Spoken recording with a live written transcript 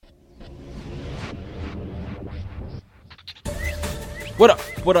What up?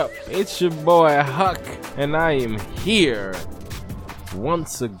 What up? It's your boy Huck, and I am here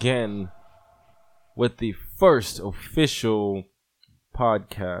once again with the first official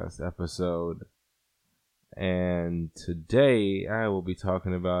podcast episode. And today I will be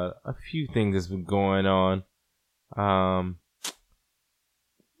talking about a few things that's been going on. I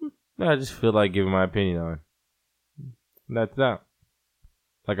just feel like giving my opinion on. That's that.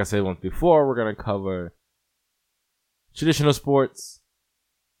 Like I said once before, we're going to cover traditional sports,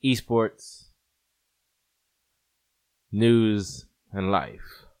 esports, news, and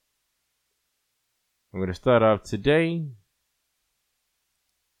life. I'm going to start off today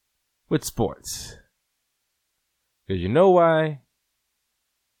with sports. Because you know why?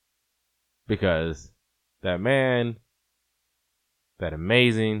 Because that man, that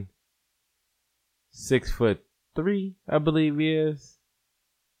amazing 6'3", I believe he is,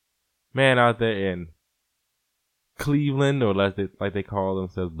 man out there in Cleveland, or like they call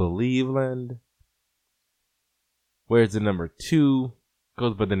themselves, Believeland, wears the number 2,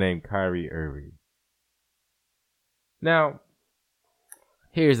 goes by the name Kyrie Irving. Now,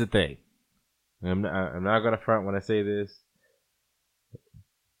 here's the thing. I'm not gonna front when I say this,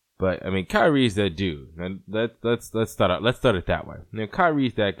 but I mean Kyrie's that dude, and let's start it that way. You know,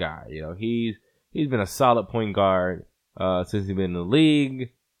 Kyrie's that guy. You know, he's been a solid point guard since he's been in the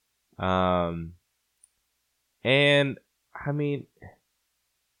league. And I mean,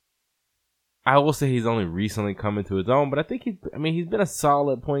 I will say he's only recently come into his own, but I think he's been a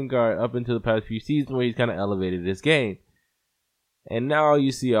solid point guard up until the past few seasons where he's kind of elevated his game. And now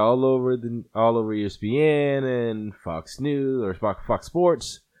you see all over ESPN and Fox News or Fox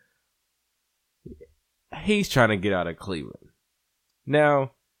Sports, he's trying to get out of Cleveland.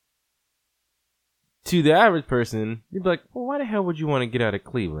 Now, to the average person, you'd be like, well, why the hell would you want to get out of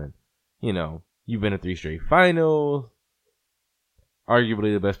Cleveland? You know, you've been to 3 straight finals,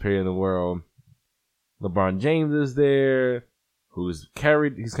 arguably the best player in the world. LeBron James is there, he's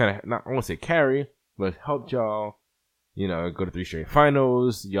kind of, not, I won't say carry, but helped y'all, you know, go to 3 straight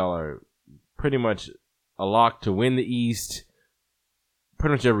finals. Y'all are pretty much a lock to win the East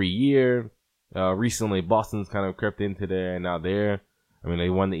pretty much every year. Recently, Boston's kind of crept into there, and now they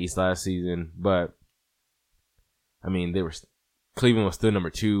won the East last season, but I mean, Cleveland was still number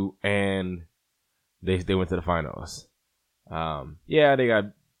 2, and they went to the finals. Yeah, they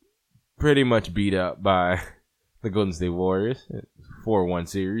got pretty much beat up by the Golden State Warriors, 4-1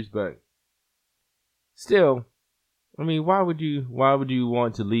 series, but still, I mean, why would you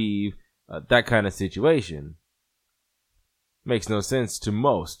want to leave that kind of situation? Makes no sense to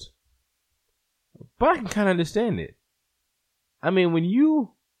most, but I can kind of understand it. I mean, when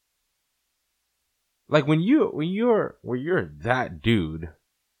you're that dude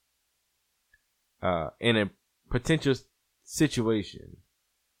in a potential situation,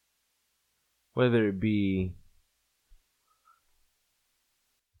 whether it be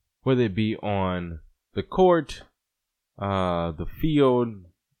on the court, the field,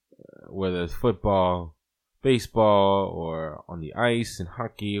 whether it's football, baseball, or on the ice and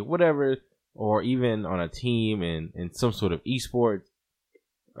hockey, whatever, or even on a team in some sort of esports,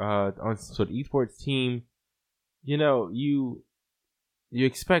 on some sort of esports team, you know, you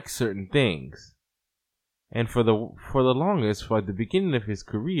expect certain things. And for the longest, for the beginning of his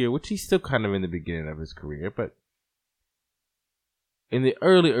career, which he's still kind of in the beginning of his career, but in the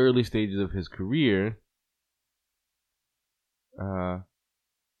early stages of his career, you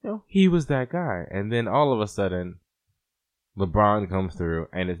know, he was that guy. And then all of a sudden, LeBron comes through,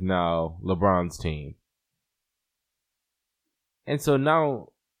 and it's now LeBron's team. And so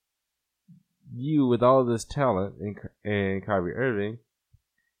now, you, with all this talent in Kyrie Irving,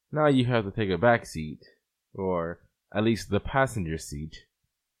 now you have to take a back seat, or at least the passenger seat,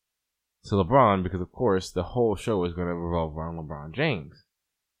 to LeBron, because of course the whole show is going to revolve around LeBron James.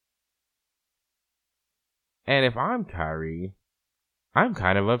 And if I'm Kyrie, I'm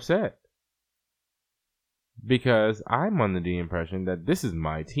kind of upset, because I'm under the impression that this is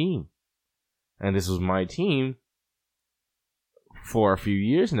my team, and this was my team for a few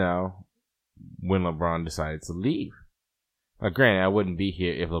years now when LeBron decided to leave. Now, granted, I wouldn't be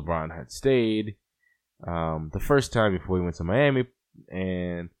here if LeBron had stayed the first time before he went to Miami,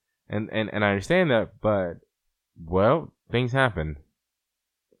 and I understand that, but, well, things happened.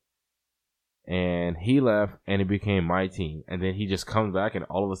 And he left, and it became my team. And then he just comes back, and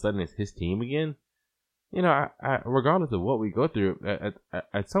all of a sudden it's his team again. You know, I regardless of what we go through,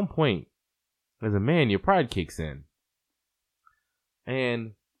 at some point, as a man, your pride kicks in.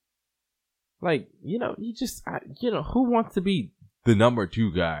 And, like, you know, who wants to be the number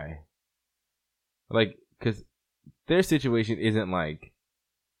 2 guy? Like, because their situation isn't like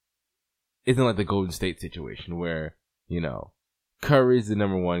the Golden State situation where, you know, Curry's the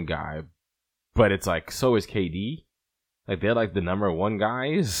number one guy, but it's like, so is KD. Like, they're like the number one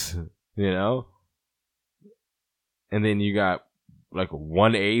guys, you know? And then you got like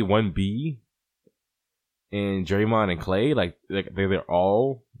 1A, 1B, and Draymond and Clay. Like they're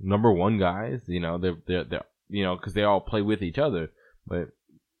all number one guys, you know? They're you know, because they all play with each other. But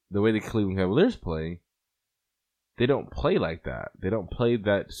the way the Cleveland Cavaliers play, they don't play like that. They don't play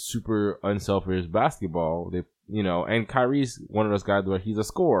that super unselfish basketball. They, you know, and Kyrie's one of those guys where he's a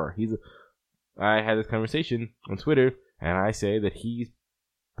scorer. I had this conversation on Twitter, and I say that he's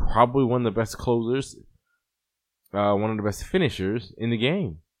probably one of the best closers, one of the best finishers in the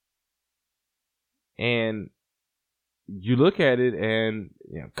game. And you look at it, and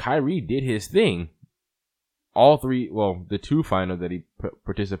you know, Kyrie did his thing. All three, well, the two finals that he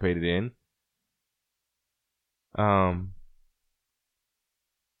participated in.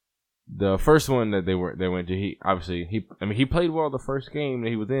 The first one that they went to, he played well the first game that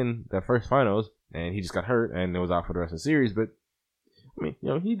he was in, that first finals, and he just got hurt and was out for the rest of the series. But I mean, you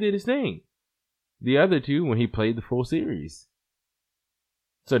know, he did his thing. The other two, when he played the full series.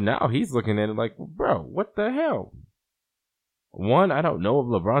 So now he's looking at it like, bro, what the hell? One, I don't know if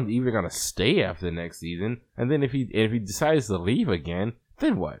LeBron's even gonna stay after the next season, and then if he decides to leave again,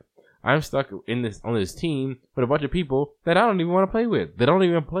 then what? I'm stuck on this team with a bunch of people that I don't even want to play with. They don't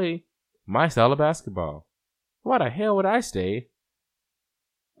even play my style of basketball. Why the hell would I stay?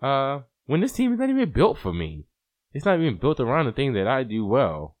 When this team is not even built for me. It's not even built around the thing that I do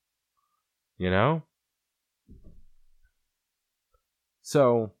well. You know?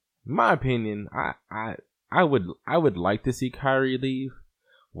 So, my opinion, I would like to see Kyrie leave.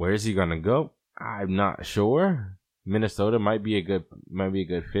 Where is he gonna go? I'm not sure. Minnesota might be a good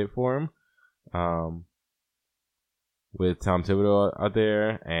fit for him. With Tom Thibodeau out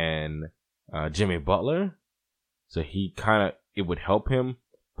there and Jimmy Butler, so it would help him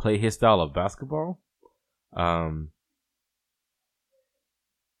play his style of basketball.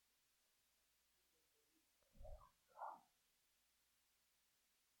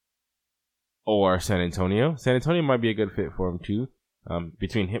 Or San Antonio. San Antonio might be a good fit for him too.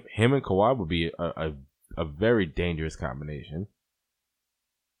 Between him and Kawhi would be a very dangerous combination.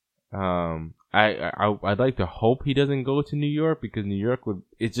 I'd like to hope he doesn't go to New York, because New York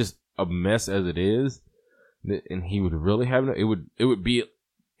it's just a mess as it is, and he would really have it would be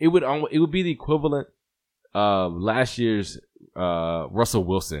the equivalent of last year's Russell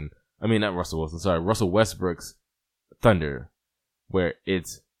Westbrook's Thunder, where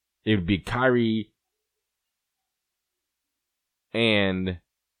it would be Kyrie and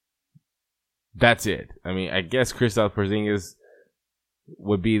that's it. I mean, I guess Kristaps Porzingis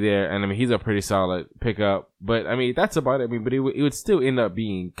would be there, and I mean, he's a pretty solid pickup, but I mean, that's about it. I mean, but it would still end up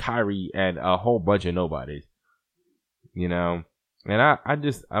being Kyrie and a whole bunch of nobodies, you know. And I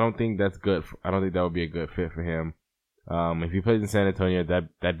don't think that's good. I don't think that would be a good fit for him. If he plays in San Antonio,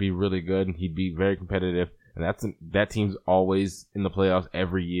 that'd be really good, and he'd be very competitive. And that team's always in the playoffs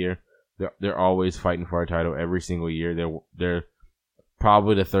every year. They're always fighting for a title every single year. They're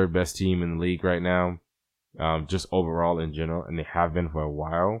probably the third best team in the league right now, just overall in general, and they have been for a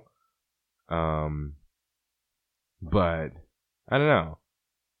while. But I don't know.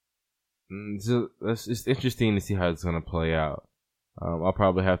 So it's interesting to see how it's gonna play out. I'll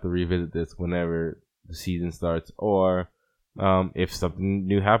probably have to revisit this whenever the season starts, or if something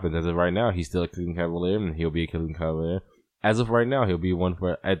new happens. As of right now, he's still a Cleveland Cavalier, and he'll be a Cleveland Cavalier. As of right now, he'll be one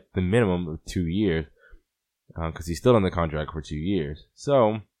for at the minimum of 2 years, because he's still on the contract for 2 years.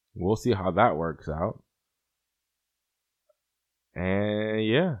 So we'll see how that works out. And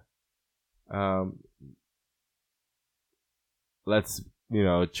yeah, let's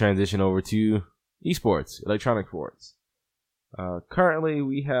transition over to esports, electronic sports. Currently,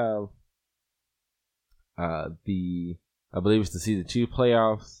 we have I believe it's the Season 2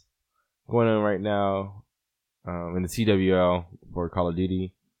 playoffs going on right now in the CWL for Call of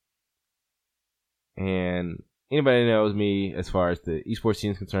Duty. And anybody that knows me as far as the esports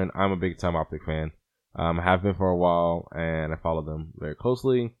team is concerned, I'm a big time Optic fan. I have been for a while, and I follow them very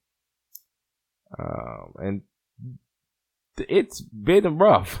closely. And it's been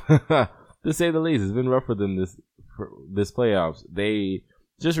rough, to say the least. It's been rough for them this playoffs. They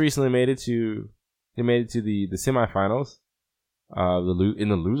just recently made it to the semifinals, in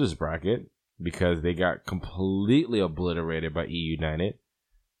the losers bracket, because they got completely obliterated by EU United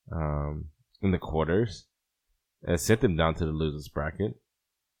in the quarters. It sent them down to the losers bracket.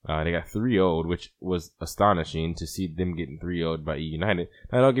 They got 3-0'd, which was astonishing to see them getting 3-0'd by E United.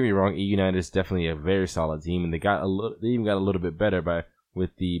 Now, don't get me wrong, E United is definitely a very solid team, and they even got a little bit better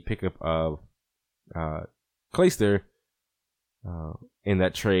with the pickup of Clayster in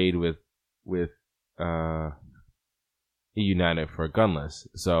that trade with E United for Gunless.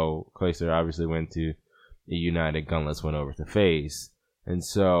 So Clayster obviously went to E United, Gunless went over to FaZe, and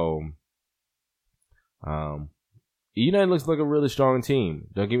so United looks like a really strong team.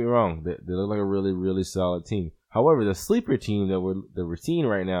 Don't get me wrong; they look like a really, really solid team. However, the sleeper team that we're seeing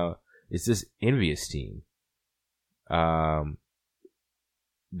right now is this Envious team. They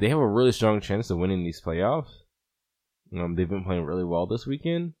have a really strong chance of winning these playoffs. They've been playing really well this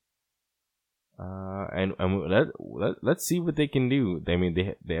weekend, and let's see what they can do. I mean,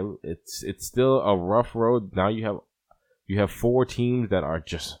 it's still a rough road. Now you have 4 teams that are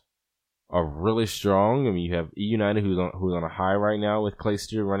really strong. I mean, you have E United who's on a high right now with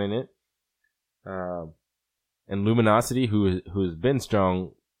Clayster running it, and Luminosity who's been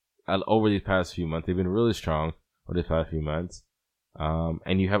strong over these past few months. They've been really strong over these past few months,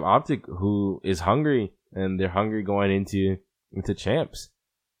 and you have Optic who is hungry, and they're hungry going into champs,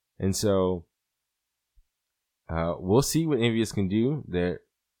 and so we'll see what Envious can do. They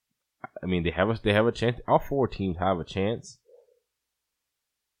have a chance. All 4 teams have a chance.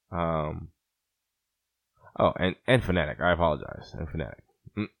 And Fnatic. I apologize. And Fnatic.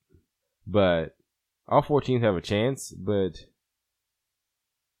 But all 4 teams have a chance, but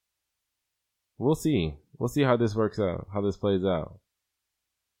we'll see. We'll see how this works out, how this plays out.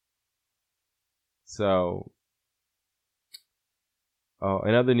 So,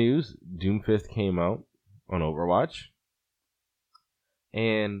 in other news, Doomfist came out on Overwatch.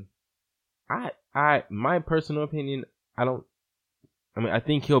 And my personal opinion, I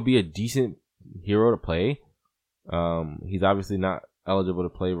think he'll be a decent hero to play. He's obviously not eligible to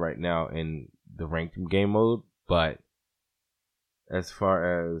play right now in the ranked game mode, but as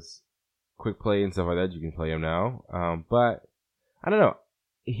far as quick play and stuff like that, you can play him now. But I don't know.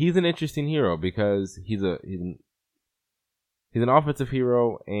 He's an interesting hero because he's an offensive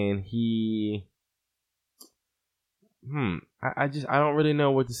hero, and I don't really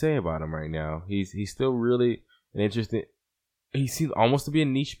know what to say about him right now. He's still really an interesting. He seems almost to be a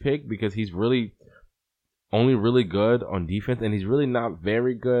niche pick because he's really only really good on defense, and he's really not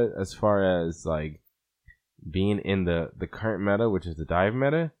very good as far as like being in the current meta, which is the dive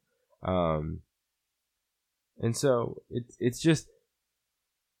meta. And so it's just,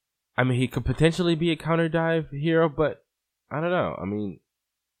 I mean, he could potentially be a counter dive hero, but I don't know. I mean,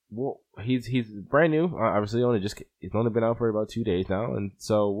 well, he's brand new. Obviously, he's only been out for about 2 days now, and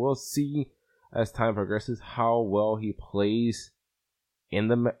so we'll see as time progresses how well he plays in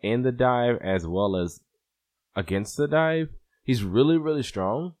the dive as well as against the dive. He's really, really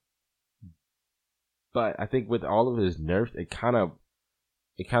strong, but I think with all of his nerfs, it kind of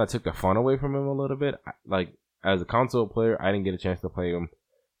took the fun away from him a little bit. Like, as a console player, I didn't get a chance to play him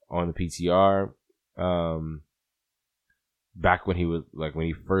on the PTR. Back when when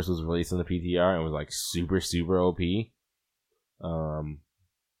he first was released on the PTR and was like super, super OP.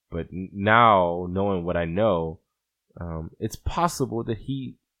 But now, knowing what I know, it's possible that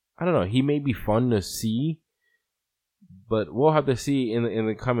he may be fun to see, but we'll have to see in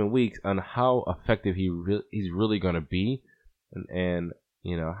the coming weeks on how effective he's really going to be, and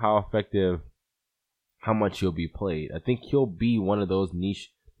how effective, how much he'll be played. I think he'll be one of those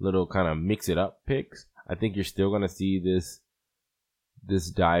niche little kind of mix it up picks. I think you're still going to see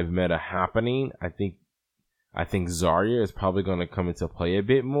this dive meta happening. I think Zarya is probably going to come into play a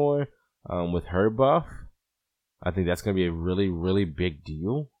bit more with her buff. I think that's going to be a really, really big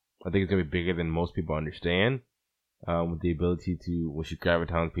deal. I think it's going to be bigger than most people understand. With the ability to, when she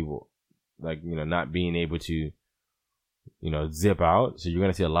gravitons people, not being able to, zip out. So you're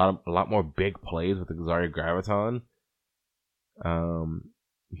going to see a lot more big plays with the Zarya graviton.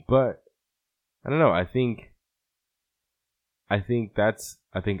 But I don't know. I think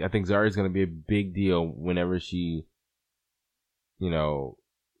Zarya is going to be a big deal whenever she,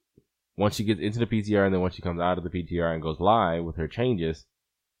 once she gets into the PTR and then once she comes out of the PTR and goes live with her changes.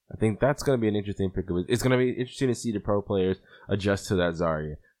 I think that's going to be an interesting pick. It's going to be interesting to see the pro players adjust to that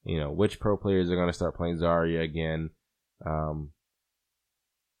Zarya. Which pro players are going to start playing Zarya again,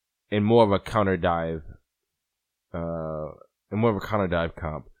 in more of a counter dive, comp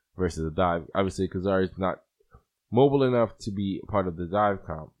versus a dive. Obviously, because Zarya's not mobile enough to be part of the dive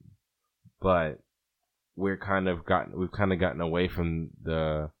comp, but we've kind of gotten away from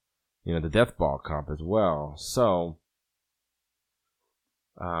the death ball comp as well. So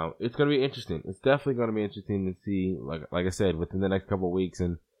it's going to be interesting. It's definitely going to be interesting to see, like I said, within the next couple of weeks,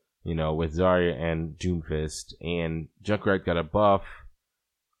 and with Zarya and Doomfist, and Junkrat got a buff,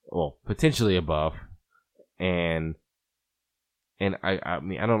 well, potentially a buff, and I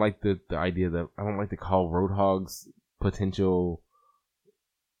mean, I don't like the idea that I don't like to call Roadhog's potential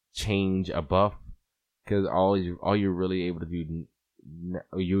change a buff, because all you're really able to do, the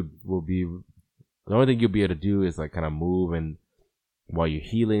only thing you'll be able to do is like kind of move and while you're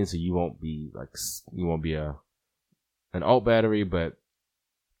healing, so you won't be an alt battery, but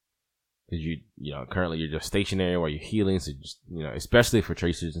because currently you're just stationary while you're healing, so just especially for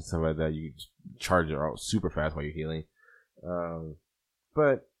tracers and stuff like that, you just charge it out super fast while you're healing.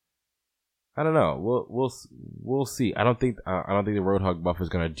 But I don't know. We'll see. I don't think the Roadhog buff is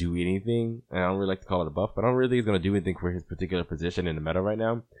gonna do anything, and I don't really like to call it a buff, but I don't really think it's gonna do anything for his particular position in the meta right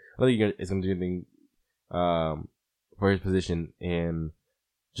now. I don't think it's gonna do anything for his position in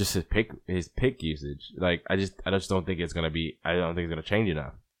just his pick usage. Like I just don't think it's gonna be. I don't think it's gonna change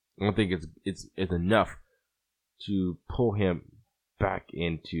enough. I don't think it's enough to pull him back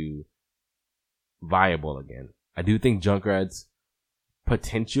into viable again. I do think Junkrat's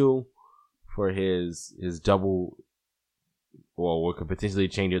potential for his double, well, we could potentially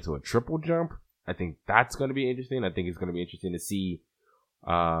change it to a triple jump. I think that's going to be interesting. I think it's going to be interesting to see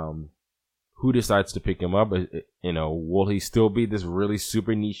who decides to pick him up. Will he still be this really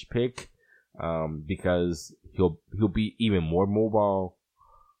super niche pick? Because he'll be even more mobile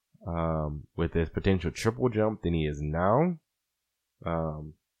with his potential triple jump than he is now. I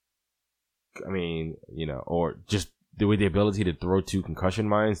mean, or just with the ability to throw 2 concussion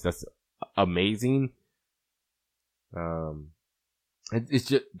mines, that's amazing. It's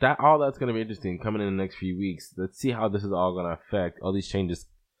just that all that's going to be interesting coming in the next few weeks. Let's see how this is all going to affect. All these changes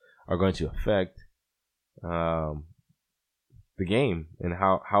are going to affect the game, and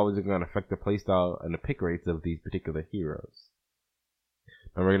how is it going to affect the playstyle and the pick rates of these particular heroes.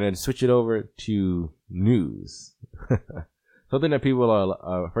 And we're going to switch it over to news. Something that people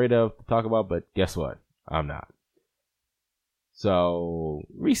are afraid of to talk about, but guess what? I'm not. So,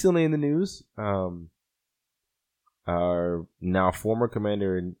 recently in the news, our now former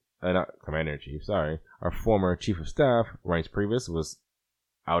our former chief of staff, Reince Priebus, was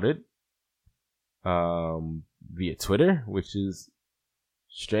outed via Twitter, which is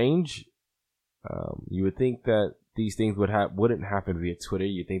strange. You would think that these things wouldn't happen via Twitter.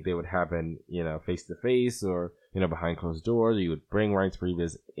 You think they would happen, face to face or behind closed doors. You would bring Reince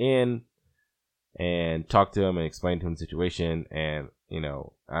Priebus in and talk to him and explain to him the situation and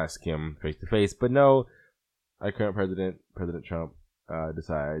ask him face to face. But no, our current President Trump,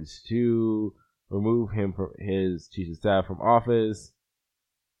 decides to remove him from his chief of staff from office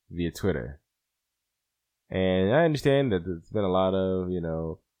via Twitter. And I understand that there's been a lot of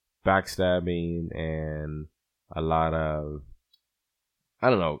backstabbing and a lot of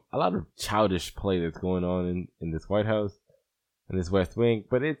childish play that's going on in this White House, in this West Wing.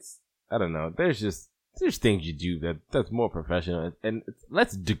 But I don't know. There's things you do that's more professional and it's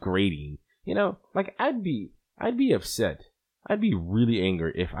less degrading. Like I'd be upset. I'd be really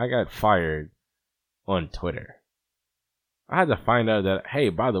angry if I got fired on Twitter. I had to find out that, hey,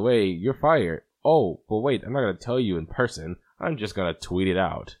 by the way, you're fired. Oh, but wait, I'm not going to tell you in person. I'm just going to tweet it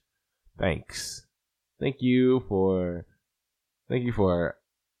out. Thanks. Thank you for talking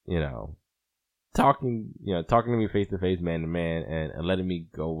to me face to face, man to man, and letting me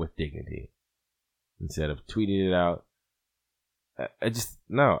go with dignity instead of tweeting it out. I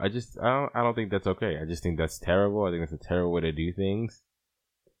don't think that's okay. I just think that's terrible. I think that's a terrible way to do things.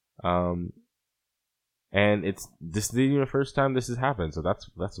 And this is the first time this has happened, so that's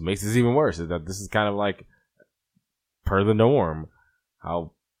what makes this even worse. Is that this is kind of like per the norm,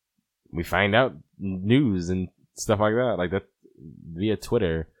 how we find out news and stuff like that via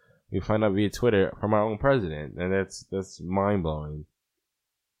Twitter. We find out via Twitter from our own president, and that's mind blowing.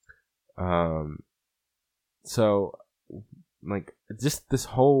 So like just this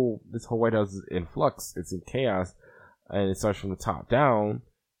whole White House is in flux. It's in chaos, and it starts from the top down.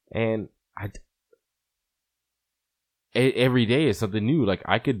 And every day is something new. Like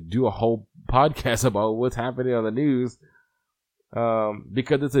I could do a whole podcast about what's happening on the news,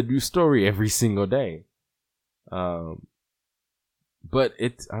 because it's a new story every single day. But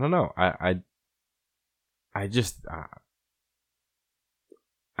I don't know.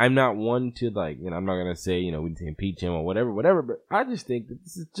 I'm not one to I'm not gonna say we need to impeach him or whatever. But I just think that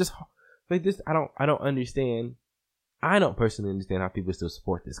this is just like this. I don't understand. I don't personally understand how people still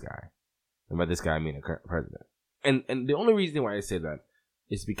support this guy. And by this guy, I mean the current president. And the only reason why I say that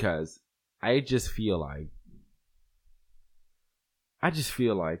is because I just feel like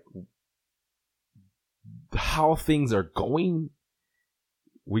how things are going,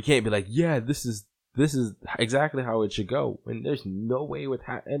 we can't be like, yeah, this is exactly how it should go. And there's no way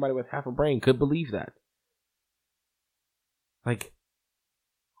anybody with half a brain could believe that. Like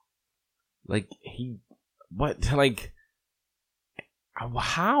he, what, like,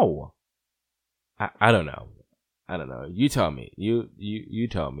 how? I don't know. I don't know. You tell me. You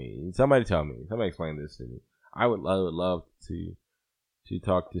tell me. Somebody tell me. Somebody explain this to me. I would love to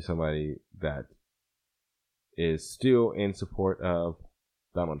talk to somebody that is still in support of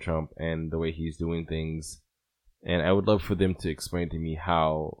Donald Trump and the way he's doing things, and I would love for them to explain to me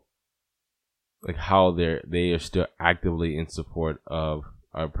how they are still actively in support of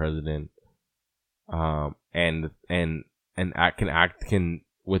our president, and can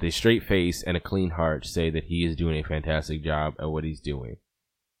with a straight face and a clean heart say that he is doing a fantastic job at what he's doing.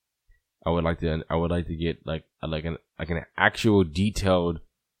 I would like to get like an actual detailed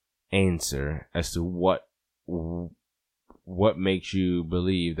answer as to what makes you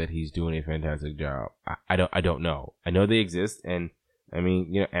believe that he's doing a fantastic job. I don't know. I know they exist, and I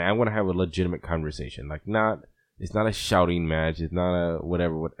mean, and I want to have a legitimate conversation. Like, it's not a shouting match. It's not a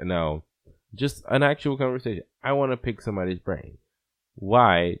whatever. No, just an actual conversation. I want to pick somebody's brain.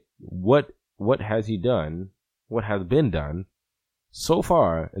 Why? What has he done? What has been done so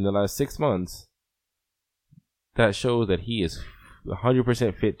far in the last 6 months that shows that he is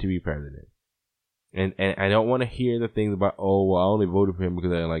 100% fit to be president? And I don't want to hear the things about, oh, well, I only voted for him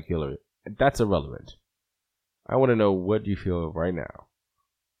because I didn't like Hillary. That's irrelevant. I want to know what you feel right now.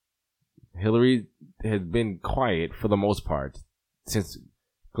 Hillary has been quiet for the most part since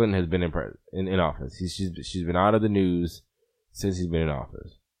Clinton has been in office. She's been out of the news since he's been in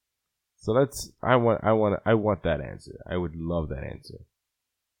office. So I want that answer. I would love that answer.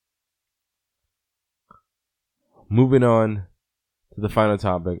 Moving on to the final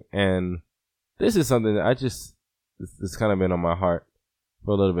topic, and this is something that it's kind of been on my heart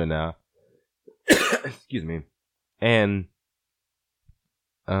for a little bit now. Excuse me. And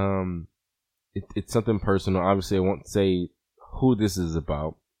it's something personal. Obviously, I won't say who this is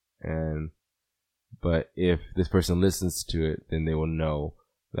about, but if this person listens to it, then they will know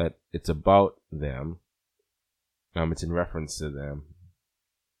that it's about them. It's in reference to them.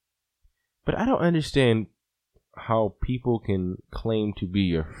 But I don't understand how people can claim to be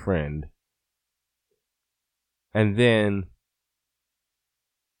your friend and then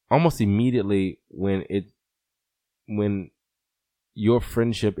almost immediately when your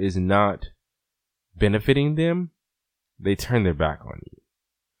friendship is not benefiting them, they turn their back on you.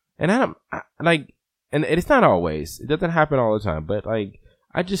 And and it's not always. It doesn't happen all the time, but I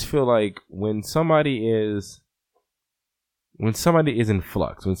just feel like when somebody is in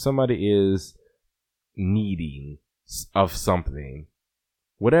flux, when somebody is needing of something,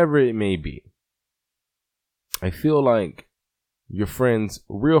 whatever it may be, I feel like your friends,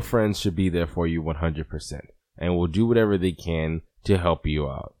 real friends, should be there for you 100% and will do whatever they can to help you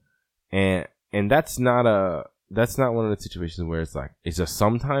out. And that's not one of the situations where it's a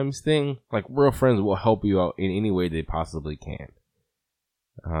sometimes thing. Like, real friends will help you out in any way they possibly can.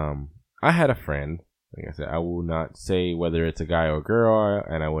 I had a friend, like I said, I will not say whether it's a guy or a girl,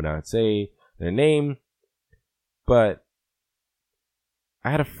 and I will not say their name, but I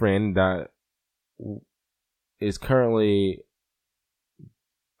had a friend that is currently,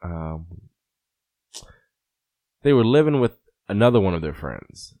 they were living with another one of their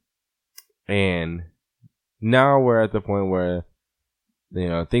friends, and now we're at the point where,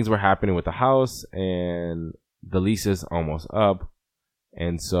 things were happening with the house, and the lease is almost up,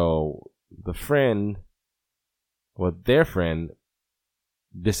 and so their friend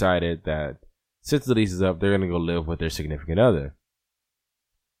decided that since the lease is up, they're gonna go live with their significant other,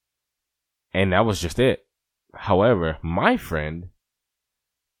 and that was just it. However, my friend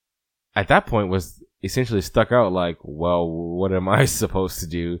at that point was essentially stuck out like, well, what am I supposed to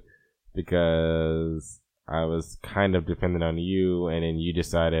do? Because I was kind of dependent on you, and then you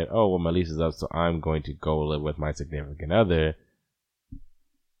decided, oh, well, my lease is up, so I'm going to go live with my significant other.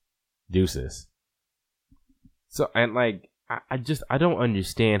 Deuces. So, and I don't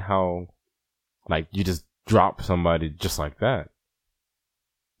understand how, you just drop somebody just like that.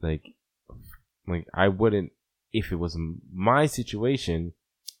 Like I wouldn't, if it was my situation,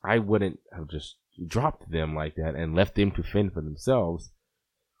 I wouldn't have just dropped them like that and left them to fend for themselves,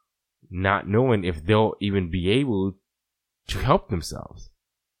 not knowing if they'll even be able to help themselves.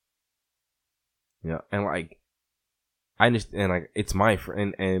 And I understand, it's my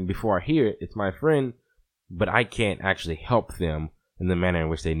friend, and before I hear it, it's my friend, but I can't actually help them in the manner in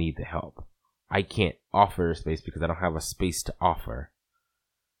which they need the help. I can't offer a space because I don't have a space to offer.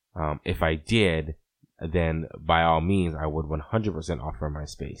 If I did, then by all means, I would 100% offer my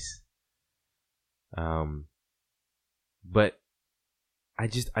space. But I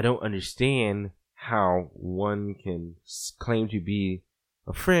don't understand how one can claim to be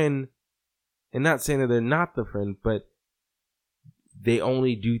a friend, and not saying that they're not the friend, but they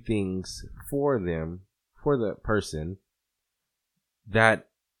only do things for them, for the person, that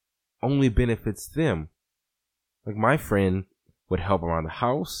only benefits them. Like, my friend would help around the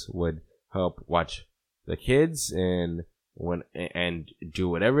house, would help watch the kids, and do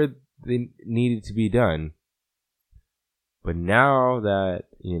whatever they needed to be done. But now that,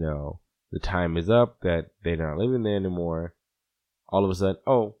 the time is up, that they're not living there anymore, all of a sudden,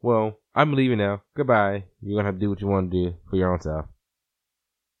 oh, well, I'm leaving now. Goodbye. You're going to have to do what you want to do for your own self.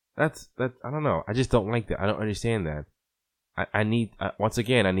 That's I don't know. I just don't like that. I don't understand that. I need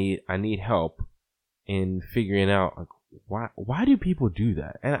help in figuring out, like, why do people do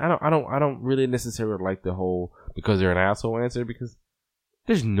that? And I don't really necessarily like the whole because they're an asshole answer, because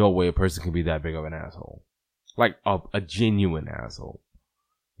there's no way a person can be that big of an asshole. Like a genuine asshole.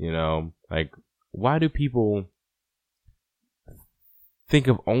 Like, why do people think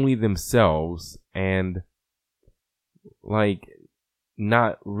of only themselves and, like,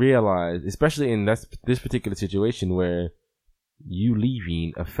 not realize, especially in this particular situation where you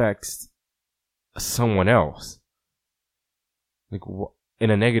leaving affects someone else, like, in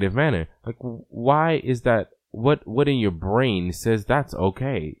a negative manner? Like, why is that? What in your brain says that's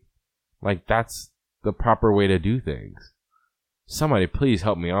okay? Like, that's the proper way to do things. Somebody please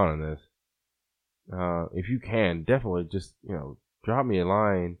help me out on this. If you can, definitely just, drop me a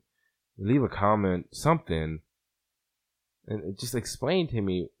line, leave a comment, something, and just explain to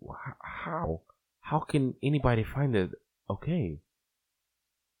me how can anybody find it okay?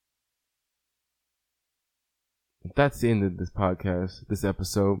 That's the end of this podcast, this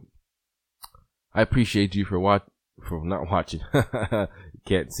episode. I appreciate you for not watching. You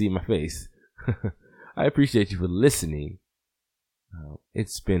can't see my face. I appreciate you for listening.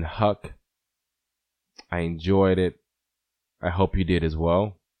 It's been Huck. I enjoyed it. I hope you did as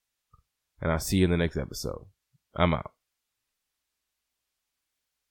well. And I'll see you in the next episode. I'm out.